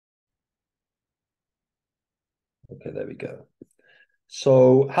Okay, there we go.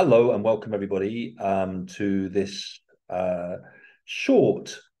 So, hello and welcome everybody to this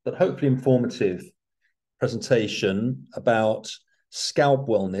short but hopefully informative presentation about scalp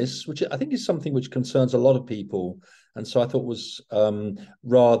wellness, which I think is something which concerns a lot of people. And so I thought was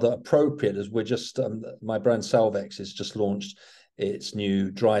rather appropriate as we're just, my brand Salvex has just launched its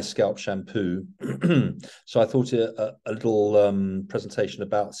new dry scalp shampoo. So I thought a little presentation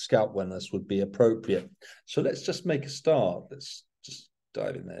about scalp wellness would be appropriate. So let's just make a start. Let's just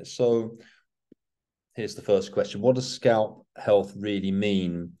dive in there. So here's the first question. What does scalp health really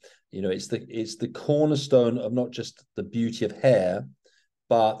mean? You know, it's the cornerstone of not just the beauty of hair,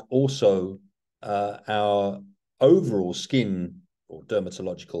 but also our overall skin or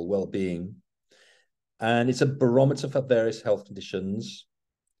dermatological well-being. And it's a barometer for various health conditions.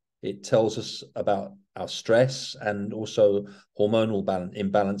 It tells us about our stress and also hormonal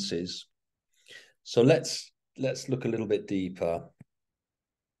imbalances. So let's look a little bit deeper.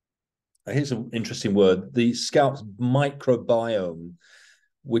 Here's an interesting word: the scalp's microbiome,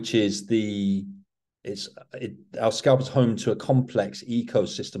 which is our scalp is home to a complex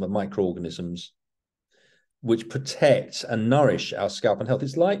ecosystem of microorganisms which protect and nourish our scalp and health.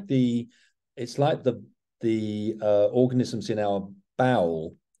 It's like the organisms in our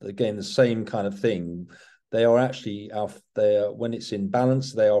bowel. Again, the same kind of thing. They are actually when it's in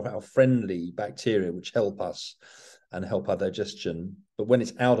balance, they are our friendly bacteria which help us and help our digestion. But when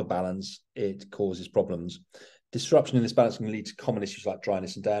it's out of balance, it causes problems. Disruption in this balance can lead to common issues like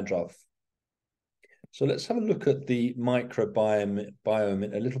dryness and dandruff. So let's have a look at the microbiome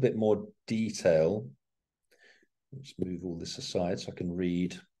in a little bit more detail. Let's move all this aside so I can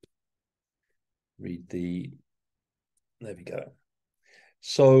read the, there we go.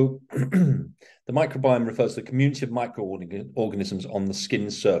 So the microbiome refers to the community of microorganisms on the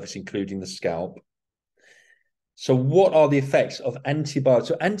skin surface, including the scalp. So what are the effects of antibiotics?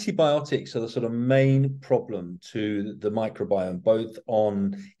 So antibiotics are the sort of main problem to the microbiome, both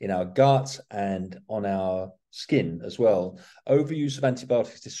in our gut and on our skin as well. Overuse of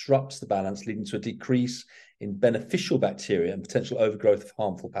antibiotics disrupts the balance, leading to a decrease in beneficial bacteria and potential overgrowth of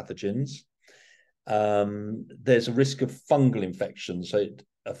harmful pathogens. There's a risk of fungal infection, so it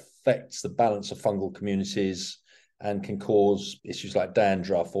affects the balance of fungal communities and can cause issues like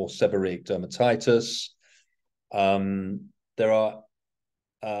dandruff or seborrheic dermatitis.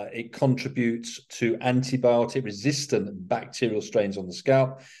 It contributes to antibiotic-resistant bacterial strains on the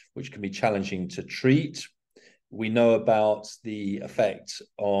scalp, which can be challenging to treat. We know about the effect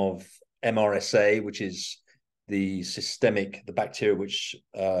of MRSA, which is the bacteria which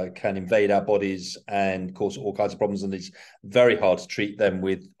can invade our bodies and cause all kinds of problems, and it's very hard to treat them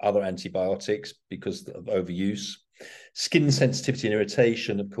with other antibiotics because of overuse. Skin sensitivity and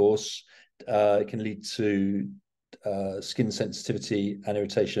irritation, of course, it can lead to skin sensitivity and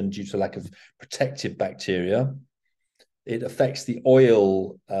irritation due to lack of protective bacteria. It affects the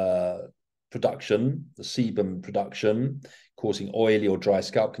oil production, the sebum production, causing oily or dry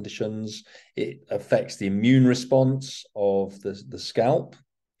scalp conditions. It affects the immune response of the scalp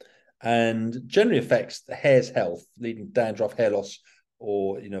and generally affects the hair's health, leading to dandruff, hair loss,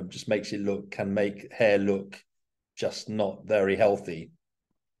 or just can make hair look just not very healthy.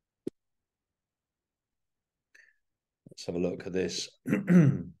 Let's have a look at this.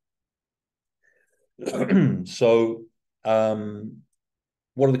 So,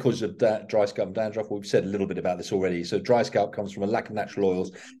 what are the causes of dry scalp and dandruff? Well, we've said a little bit about this already. So dry scalp comes from a lack of natural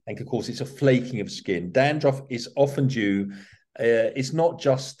oils and can cause it's a flaking of skin. Dandruff is often due, it's not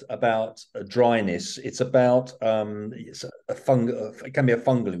just about dryness, it's about it can be a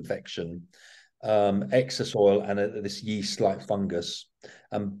fungal infection, excess oil and this yeast-like fungus.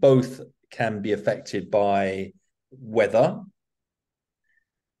 And both can be affected by weather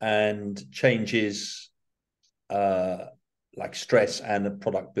and changes like stress and a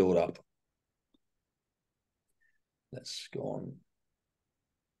product buildup. Let's go on.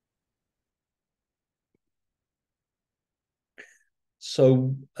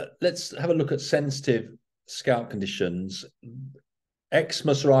 So let's have a look at sensitive scalp conditions.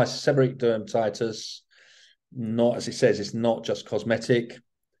 Eczema, psoriasis, seborrheic dermatitis, not, as it says, it's not just cosmetic.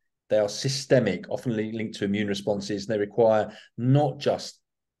 They are systemic, often linked to immune responses. They require not just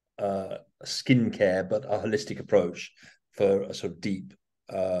skin care, but a holistic approach for a sort of deep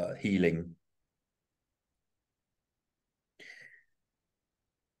healing.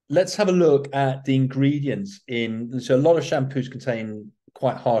 Let's have a look at the ingredients so a lot of shampoos contain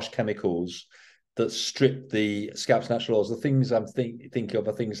quite harsh chemicals that strip the scalp's natural oils. The things I'm thinking of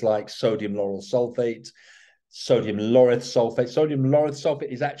are things like sodium lauryl sulfate, sodium laureth sulfate. Sodium laureth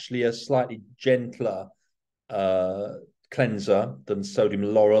sulfate is actually a slightly gentler cleanser than sodium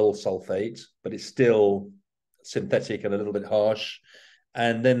lauryl sulfate, but it's still synthetic and a little bit harsh.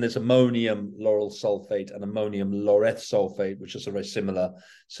 And then there's ammonium lauryl sulfate and ammonium laureth sulfate, which are very similar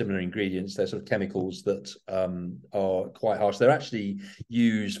ingredients. They're sort of chemicals that are quite harsh. They're actually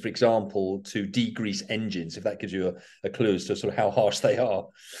used, for example, to degrease engines, if that gives you a clue as to sort of how harsh they are.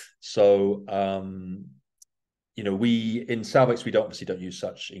 So we in Salvex, we obviously don't use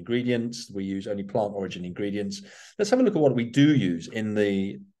such ingredients. We use only plant origin ingredients. Let's have a look at what we do use in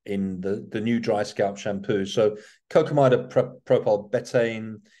the new dry scalp shampoo. So cocamide propyl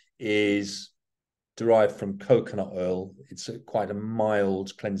betaine is derived from coconut oil. It's quite a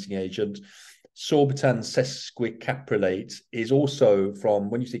mild cleansing agent. Sorbitan sesquicaprilate is also from,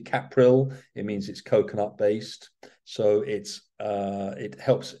 when you say capril, it means it's coconut based. So it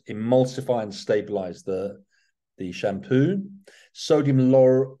helps emulsify and stabilize the shampoo. Sodium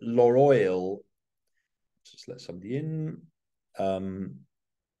lauryl, just let somebody in.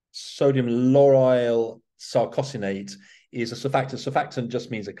 Sodium lauryl sarcosinate is a surfactant. Surfactant just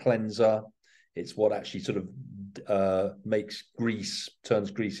means a cleanser. It's what actually sort of makes grease,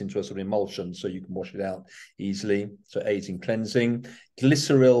 turns grease into a sort of emulsion, so you can wash it out easily. So aids in cleansing.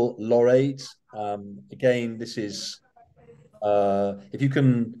 Glyceryl laurate. Again, this is if you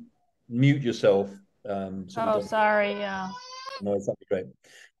can mute yourself. Sorry. Yeah. No, that'd be great.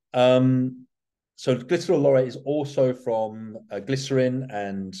 So glyceryl laurate is also from glycerin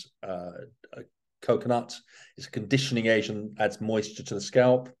and coconut. It's a conditioning agent, adds moisture to the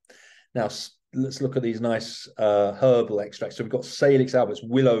scalp. Now, let's look at these nice herbal extracts. So we've got Salix alba,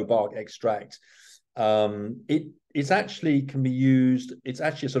 willow bark extract. It's actually can be used. It's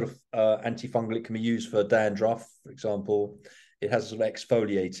actually a sort of antifungal. It can be used for dandruff, for example. It has a sort of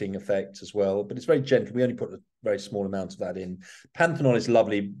exfoliating effect as well, but it's very gentle. We only put a very small amount of that in. Panthenol is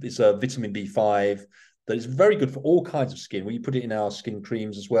lovely. It's a vitamin B5 that is very good for all kinds of skin. We put it in our skin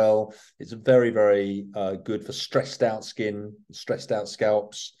creams as well. It's very, very good for stressed out skin, stressed out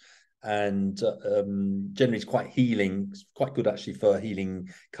scalps. And generally it's quite healing. It's quite good actually for healing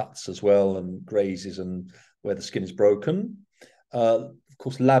cuts as well, and grazes and where the skin is broken. Of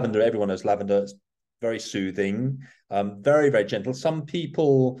course, lavender, everyone knows lavender. It's very soothing, very, very gentle. Some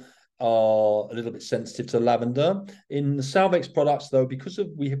people are a little bit sensitive to lavender. In the Salvex products, though, because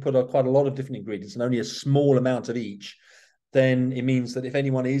we have put quite a lot of different ingredients and only a small amount of each, then it means that if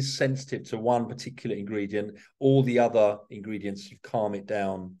anyone is sensitive to one particular ingredient, all the other ingredients calm it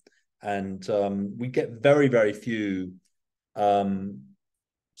down. And we get very, very few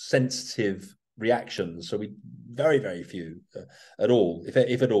sensitive reactions. So we very, very few at all, if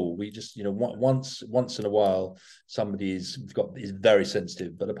at all. We just, once in a while, somebody is very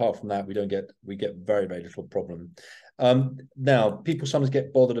sensitive. But apart from that, we get very, very little problem. Now, people sometimes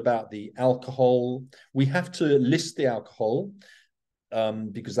get bothered about the alcohol. We have to list the alcohol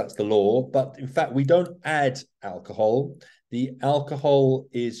because that's the law. But in fact, we don't add alcohol. The alcohol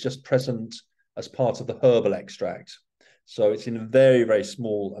is just present as part of the herbal extract. So it's in very, very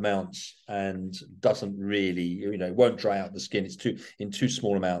small amounts and doesn't really, won't dry out the skin. It's in too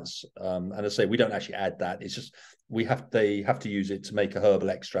small amounts. And I say we don't actually add that. It's just they have to use it to make a herbal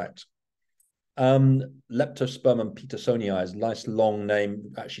extract. Leptospermum petersonii is a nice long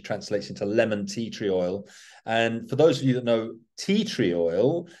name, actually translates into lemon tea tree oil. And for those of you that know tea tree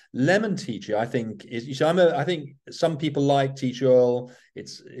oil, lemon tea tree, I think is, I think some people like tea tree oil.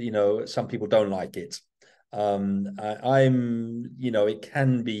 It's, some people don't like it. It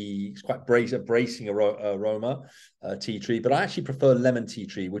can be, it's quite bracing aroma, tea tree, but I actually prefer lemon tea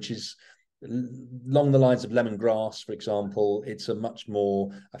tree, which is along the lines of lemongrass, for example. It's I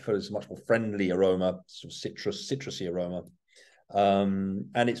feel it's a much more friendly aroma, sort of citrusy aroma.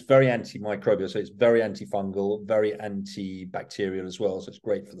 And it's very antimicrobial, so it's very antifungal, very antibacterial as well. So it's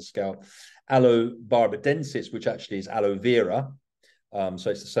great for the scalp. Aloe barbadensis, which actually is aloe vera. So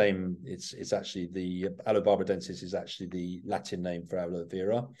it's the same. It's actually the aloe barbadensis is actually the Latin name for aloe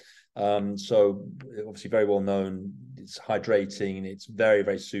vera. So obviously very well known. It's hydrating. It's very,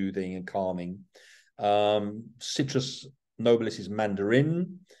 very soothing and calming. Citrus nobilis is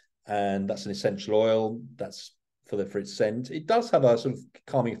mandarin, and that's an essential oil. That's for its scent. It does have a sort of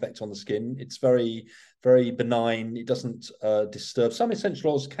calming effect on the skin. It's very, very benign. It doesn't disturb. Some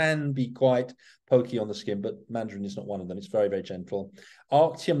essential oils can be quite pokey on the skin, but mandarin is not one of them. It's very, very gentle.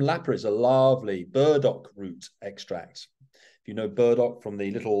 Arctium lapra is a lovely burdock root extract. If you know burdock from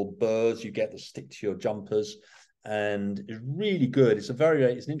the little burrs you get that stick to your jumpers, and it's really good. It's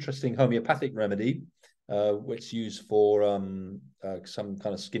an interesting homeopathic remedy, which is used for some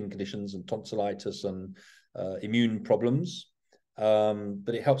kind of skin conditions and tonsillitis and immune problems.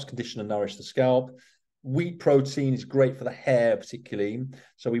 But it helps condition and nourish the scalp. wheat protein is great for the hair, particularly.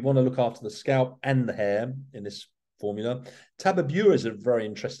 So we want to look after the scalp and the hair in this formula. Tababura is a very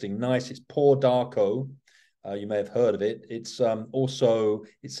interesting, nice. It's Pore Darko. You may have heard of it. It's also,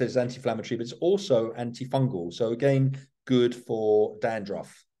 it says anti-inflammatory, but it's also antifungal. So again, good for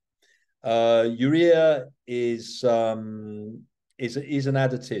dandruff. Urea is an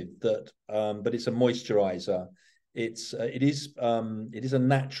additive that, but it's a moisturizer. It is a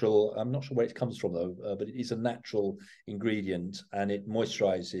natural. I'm not sure where it comes from though, but it is a natural ingredient and it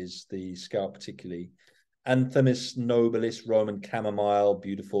moisturizes the scalp particularly. Anthemis nobilis, Roman chamomile,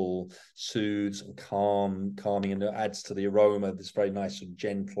 beautiful, soothes and calming, and adds to the aroma. This very nice and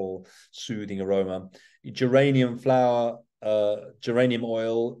gentle, soothing aroma. Geranium flower, geranium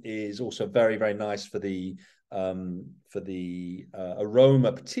oil is also very, very nice for the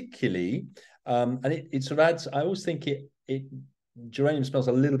aroma, particularly. And it sort of adds. I always think it geranium smells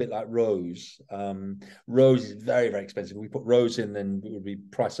a little bit like rose. Rose is very, very expensive. If we put rose in, then we would be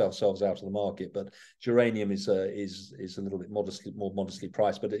price ourselves out of the market. But geranium is a little bit more modestly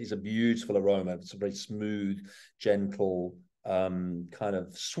priced, but it is a beautiful aroma. It's a very smooth, gentle, kind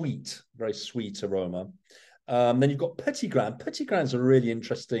of sweet, very sweet aroma. Then you've got petitgrain. Petitgrain is a really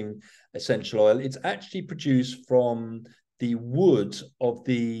interesting essential oil. It's actually produced from the wood of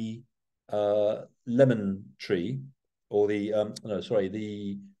the lemon tree, or the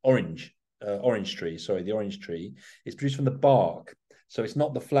the orange tree. Sorry, the orange tree is produced from the bark. So it's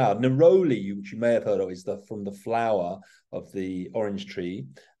not the flower. Neroli, which you may have heard of, is from the flower of the orange tree.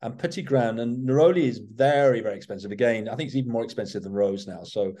 And petitgrain and neroli is very, very expensive. Again, I think it's even more expensive than rose now.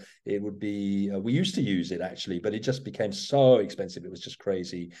 So it would be, we used to use it actually, but it just became so expensive. It was just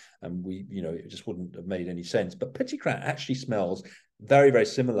crazy. And it just wouldn't have made any sense. But petitgrain actually smells very, very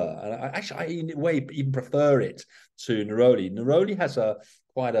similar. And I in a way even prefer it to neroli. Neroli has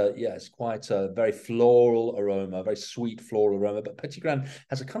quite a very floral aroma, very sweet floral aroma. But petitgrain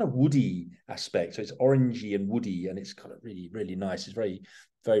has a kind of woody aspect, so it's orangey and woody, and it's kind of really, really nice. It's very,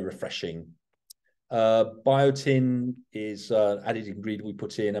 very refreshing. Biotin is added ingredient we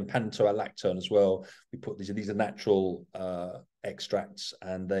put in, and pantoalactone as well. We put these are natural extracts,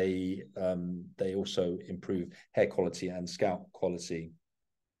 and they also improve hair quality and scalp quality.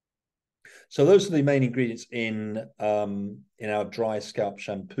 So those are the main ingredients in our dry scalp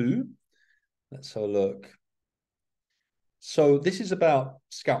shampoo. Let's have a look. So this is about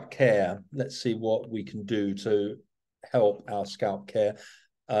scalp care. Let's see what we can do to help our scalp care.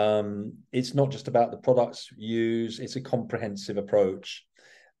 It's not just about the products you use, it's a comprehensive approach.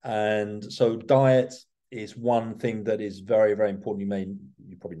 And so diet is one thing that is very, very important.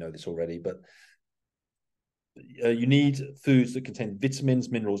 You probably know this already, but you need foods that contain vitamins,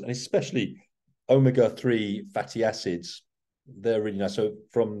 minerals, and especially omega-3 fatty acids. They're really nice. So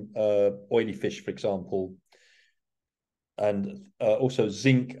from oily fish, for example, and also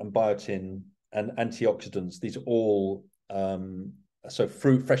zinc and biotin and antioxidants. These are all so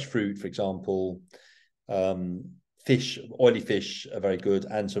fresh fruit, for example, fish, oily fish are very good,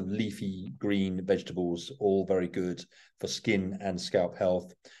 and sort of leafy green vegetables, all very good for skin and scalp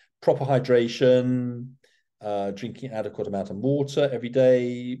health. Proper hydration, drinking adequate amount of water every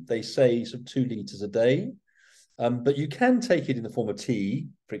day. They say sort of 2 liters a day. But you can take it in the form of tea,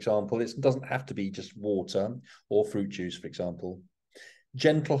 for example. It doesn't have to be just water or fruit juice, for example.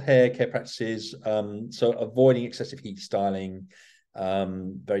 Gentle hair care practices, so avoiding excessive heat styling,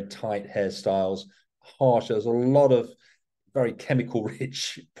 very tight hairstyles, harsh. There's a lot of very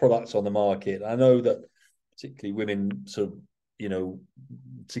chemical-rich products on the market. I know that particularly women sort of,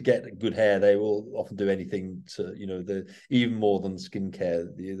 to get good hair, they will often do anything to, even more than skincare.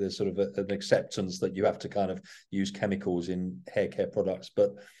 There's sort of an acceptance that you have to kind of use chemicals in hair care products,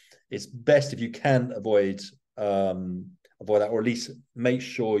 but it's best if you can avoid that, or at least make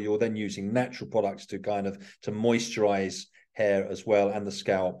sure you're then using natural products to moisturize hair as well, and the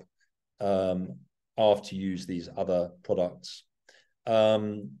scalp, after you use these other products.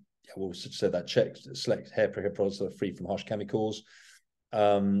 We'll say that select hair care products that are free from harsh chemicals.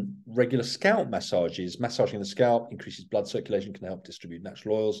 Regular scalp massages. Massaging the scalp increases blood circulation, can help distribute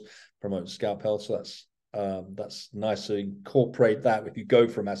natural oils, promote scalp health. So that's nice to incorporate that. If you go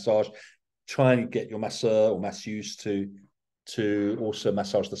for a massage, try and get your masseur or masseuse to also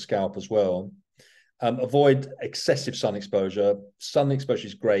massage the scalp as well. Avoid excessive sun exposure. Sun exposure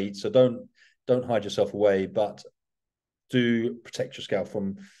is great, so don't hide yourself away, but do protect your scalp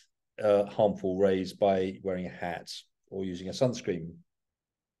from harmful rays by wearing a hat or using a sunscreen.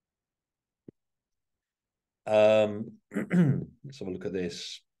 Let's have a look at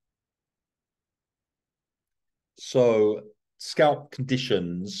this. So scalp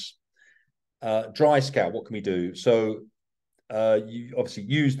conditions. Dry scalp, what can we do? So you obviously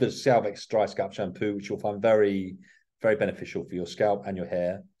use the Salvex dry scalp shampoo, which you'll find very, very beneficial for your scalp and your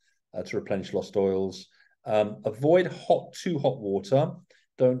hair to replenish lost oils. Avoid too hot water.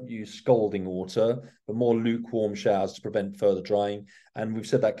 Don't use scalding water, but more lukewarm showers to prevent further drying. And we've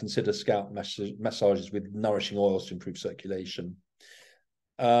said that consider scalp massages with nourishing oils to improve circulation.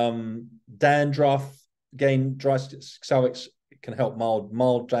 Dandruff, again, dry Salvex can help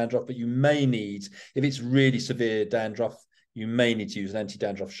mild dandruff, but you may need, if it's really severe dandruff, you may need to use an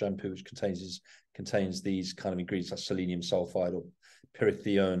anti-dandruff shampoo which contains these kind of ingredients like selenium sulfide or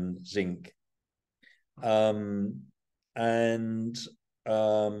pyrithione zinc.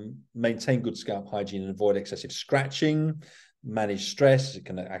 Maintain good scalp hygiene and avoid excessive scratching. Manage stress, it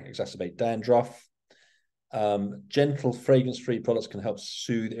can exacerbate dandruff. Gentle fragrance-free products can help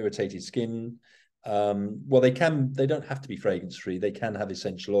soothe irritated skin. Well, they don't have to be fragrance-free. They can have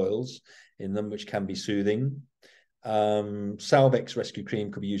essential oils in them, which can be soothing. Salvex Rescue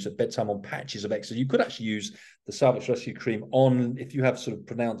Cream could be used at bedtime on patches of eczema. You could actually use the Salvex Rescue Cream on, if you have sort of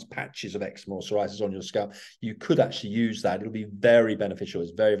pronounced patches of eczema or psoriasis on your scalp, you could actually use that. It'll be very beneficial.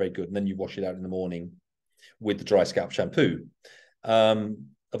 It's very, very good. And then you wash it out in the morning with the dry scalp shampoo.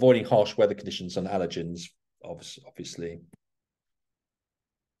 Avoiding harsh weather conditions and allergens, obviously.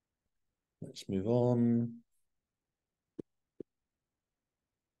 Let's move on.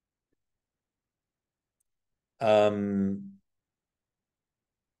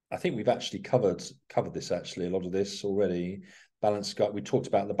 I think we've actually covered this, actually, a lot of this already. Balanced scalp, we talked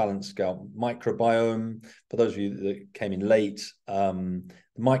about the balanced scalp microbiome. For those of you that came in late, the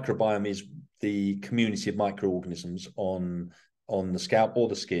microbiome is the community of microorganisms on the scalp or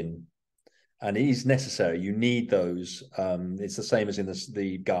the skin. And it is necessary. You need those. It's the same as in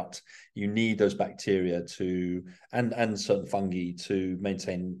the gut. You need those bacteria and certain fungi to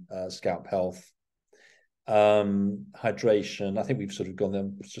maintain scalp health. Hydration. I think we've sort of gone there.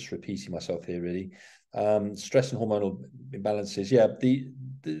 I'm just repeating myself here, really. Stress and hormonal imbalances. Yeah,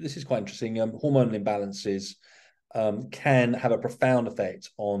 this is quite interesting. Hormonal imbalances can have a profound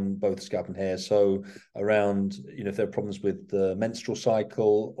effect on both scalp and hair. So around, if there are problems with the menstrual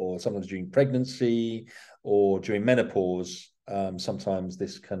cycle or sometimes during pregnancy or during menopause, sometimes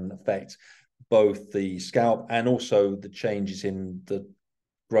this can affect both the scalp and also the changes in the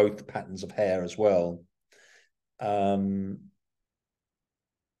growth patterns of hair as well.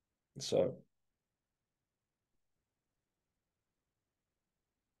 So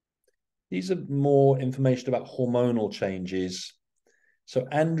these are more information about hormonal changes. So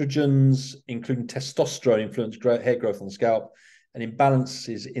androgens, including testosterone, influence hair growth on the scalp, and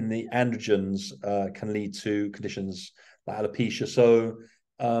imbalances in the androgens can lead to conditions like alopecia. So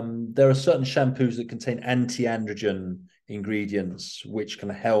there are certain shampoos that contain anti-androgen ingredients which can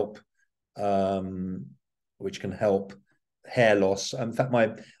help hair loss. In fact,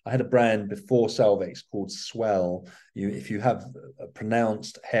 I had a brand before Salvex called Swell. If you have a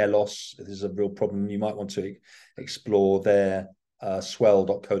pronounced hair loss, this is a real problem, you might want to explore their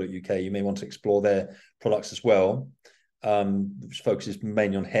swell.co.uk. You may want to explore their products as well, which focuses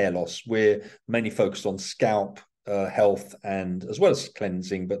mainly on hair loss. We're mainly focused on scalp health and as well as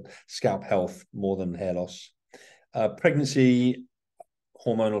cleansing, but scalp health more than hair loss. Pregnancy,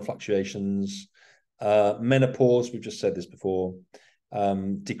 hormonal fluctuations, menopause, we've just said this before,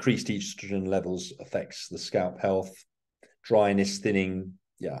 decreased estrogen levels affects the scalp health, dryness, thinning,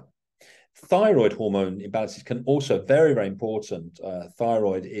 yeah. Thyroid hormone imbalances can also very, very important.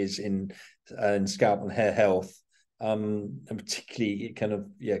 Thyroid is in scalp and hair health, and particularly it kind of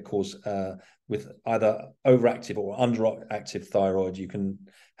cause with either overactive or underactive thyroid, you can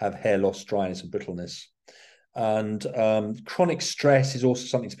have hair loss, dryness, and brittleness. And chronic stress is also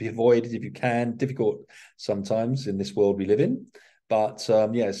something to be avoided if you can. Difficult sometimes in this world we live in, but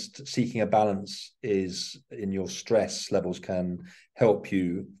yes, seeking a balance in your stress levels can help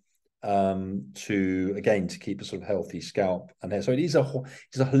you to keep a sort of healthy scalp and hair. So it's a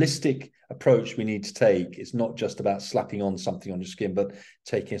holistic approach we need to take. It's not just about slapping on something on your skin, but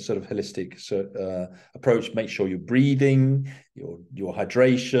taking a sort of holistic approach. Make sure you're breathing, your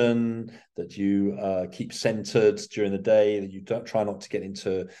hydration, that you keep centered during the day, that you don't try not to get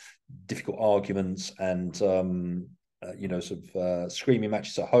into difficult arguments and screaming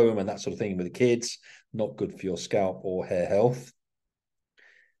matches at home and that sort of thing with the kids. Not good for your scalp or hair health.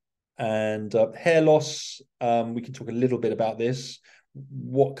 And hair loss, we can talk a little bit about this.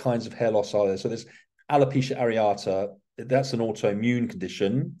 What kinds of hair loss are there? So there's alopecia areata. That's an autoimmune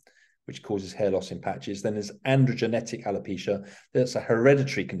condition which causes hair loss in patches. Then there's androgenetic alopecia. That's a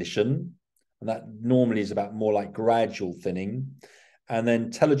hereditary condition, and that normally is about more like gradual thinning. And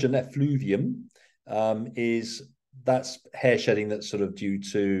then telogen effluvium that's hair shedding that's sort of due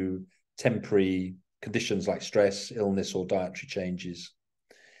to temporary conditions like stress, illness, or dietary changes.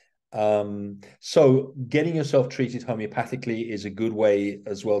 So getting yourself treated homeopathically is a good way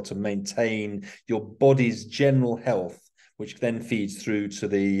as well to maintain your body's general health, which then feeds through to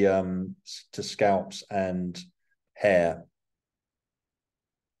the to scalps and hair.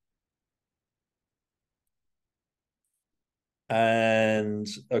 And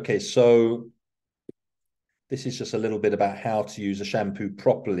okay, so this is just a little bit about how to use a shampoo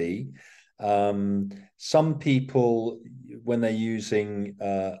properly. Some people, when they're using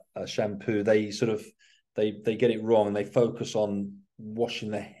a shampoo, they sort of they get it wrong and they focus on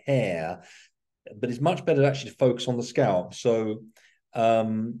washing the hair, but it's much better actually to focus on the scalp. So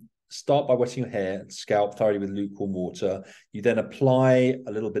start by wetting your hair and scalp thoroughly with lukewarm water. You then apply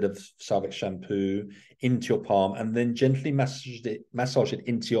a little bit of Salvex shampoo into your palm and then gently massage it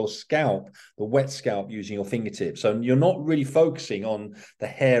into your scalp, the wet scalp, using your fingertips. So you're not really focusing on the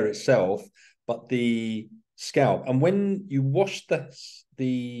hair itself, but the scalp. And when you wash the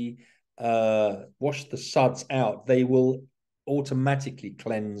suds out, they will automatically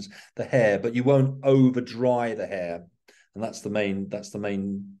cleanse the hair, but you won't over dry the hair. And that's the main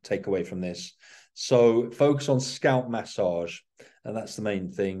takeaway from this. So focus on scalp massage, and that's the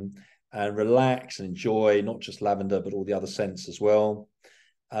main thing. And relax and enjoy not just lavender, but all the other scents as well.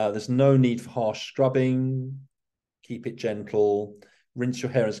 There's no need for harsh scrubbing. Keep it gentle. Rinse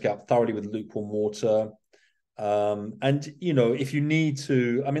your hair and scalp thoroughly with lukewarm water. And if you need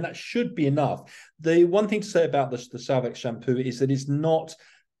to, I mean, that should be enough. The one thing to say about the Salvex shampoo is that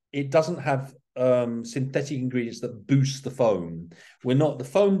it doesn't have synthetic ingredients that boost the foam. The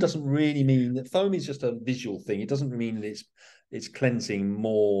foam doesn't really mean that. Foam is just a visual thing. It doesn't mean that it's cleansing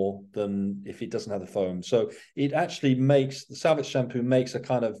more than if it doesn't have the foam. So it actually makes the Salvex shampoo makes a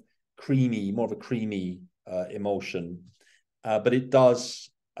kind of more of a creamy emulsion, but it does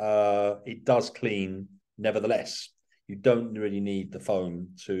clean nevertheless. You don't really need the foam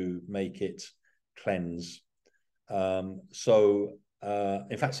to make it cleanse. In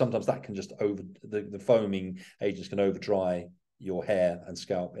fact, sometimes that can just the foaming agents can over dry your hair and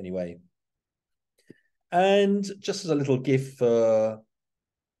scalp anyway. And just as a little gift for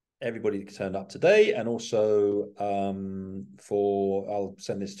everybody that turned up today, and also I'll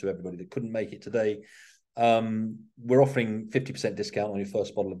send this to everybody that couldn't make it today. We're offering 50% discount on your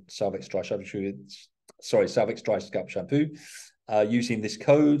first bottle of Salvex Dry Shampoo. Salvex Dry Scalp Shampoo, using this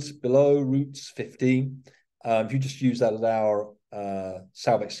code below, Roots50. If you just use that at our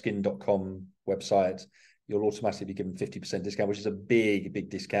salvexskin.com website, you'll automatically be given 50% discount, which is a big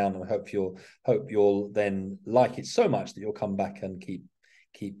discount. And I hope you'll then like it so much that you'll come back and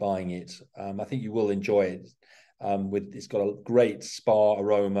keep buying it. I think you will enjoy it. It's got a great spa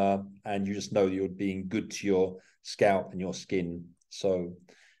aroma, and you just know that you're being good to your scalp and your skin. So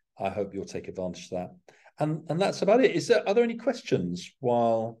I hope you'll take advantage of that. And that's about it. Are there any questions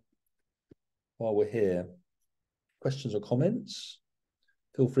while we're here? Questions or comments?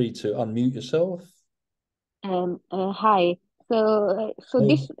 Feel free to unmute yourself. Hi. So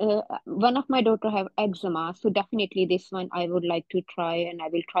this one of my daughter have eczema, so definitely this one I would like to try, and I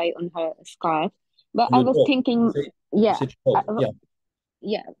will try on her scalp. But I was thinking, yeah,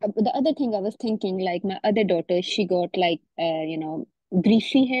 yeah. The other thing I was thinking, like my other daughter, she got like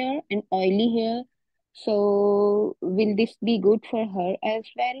greasy hair and oily hair. So will this be good for her as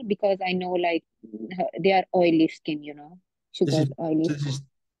well? Because I know like they are oily skin, she got oily skin.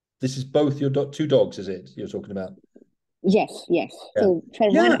 This is both your two dogs, is it, you're talking about? Yes. Yeah. So for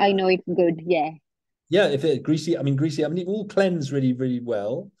one, I know it's good. Yeah. Yeah, if it's greasy, I mean, it will cleanse really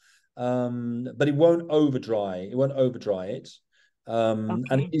well, but it won't over dry. It won't over dry it, and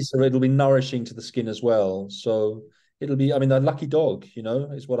it'll be nourishing to the skin as well. So it'll be, I mean, a lucky dog,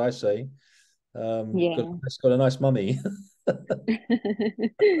 is what I say. It's got a nice mummy.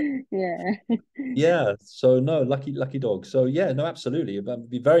 Yeah. Yeah. So no, lucky dog. So yeah, no, absolutely. It'd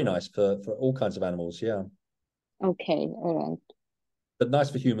be very nice for all kinds of animals. Yeah. Okay. All right. But nice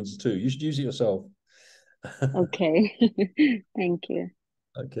for humans too. You should use it yourself. Okay. Thank you.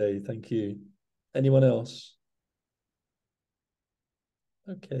 Okay, thank you. Anyone else?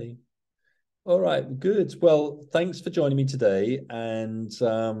 Okay. All right, good. Well, thanks for joining me today. And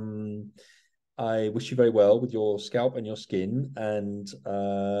I wish you very well with your scalp and your skin. And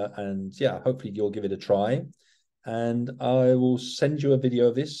yeah, hopefully you'll give it a try. And I will send you a video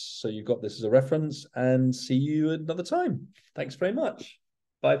of this, so you've got this as a reference, and see you another time. Thanks very much.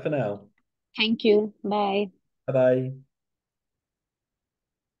 Bye for now. Thank you. Bye. Bye-bye.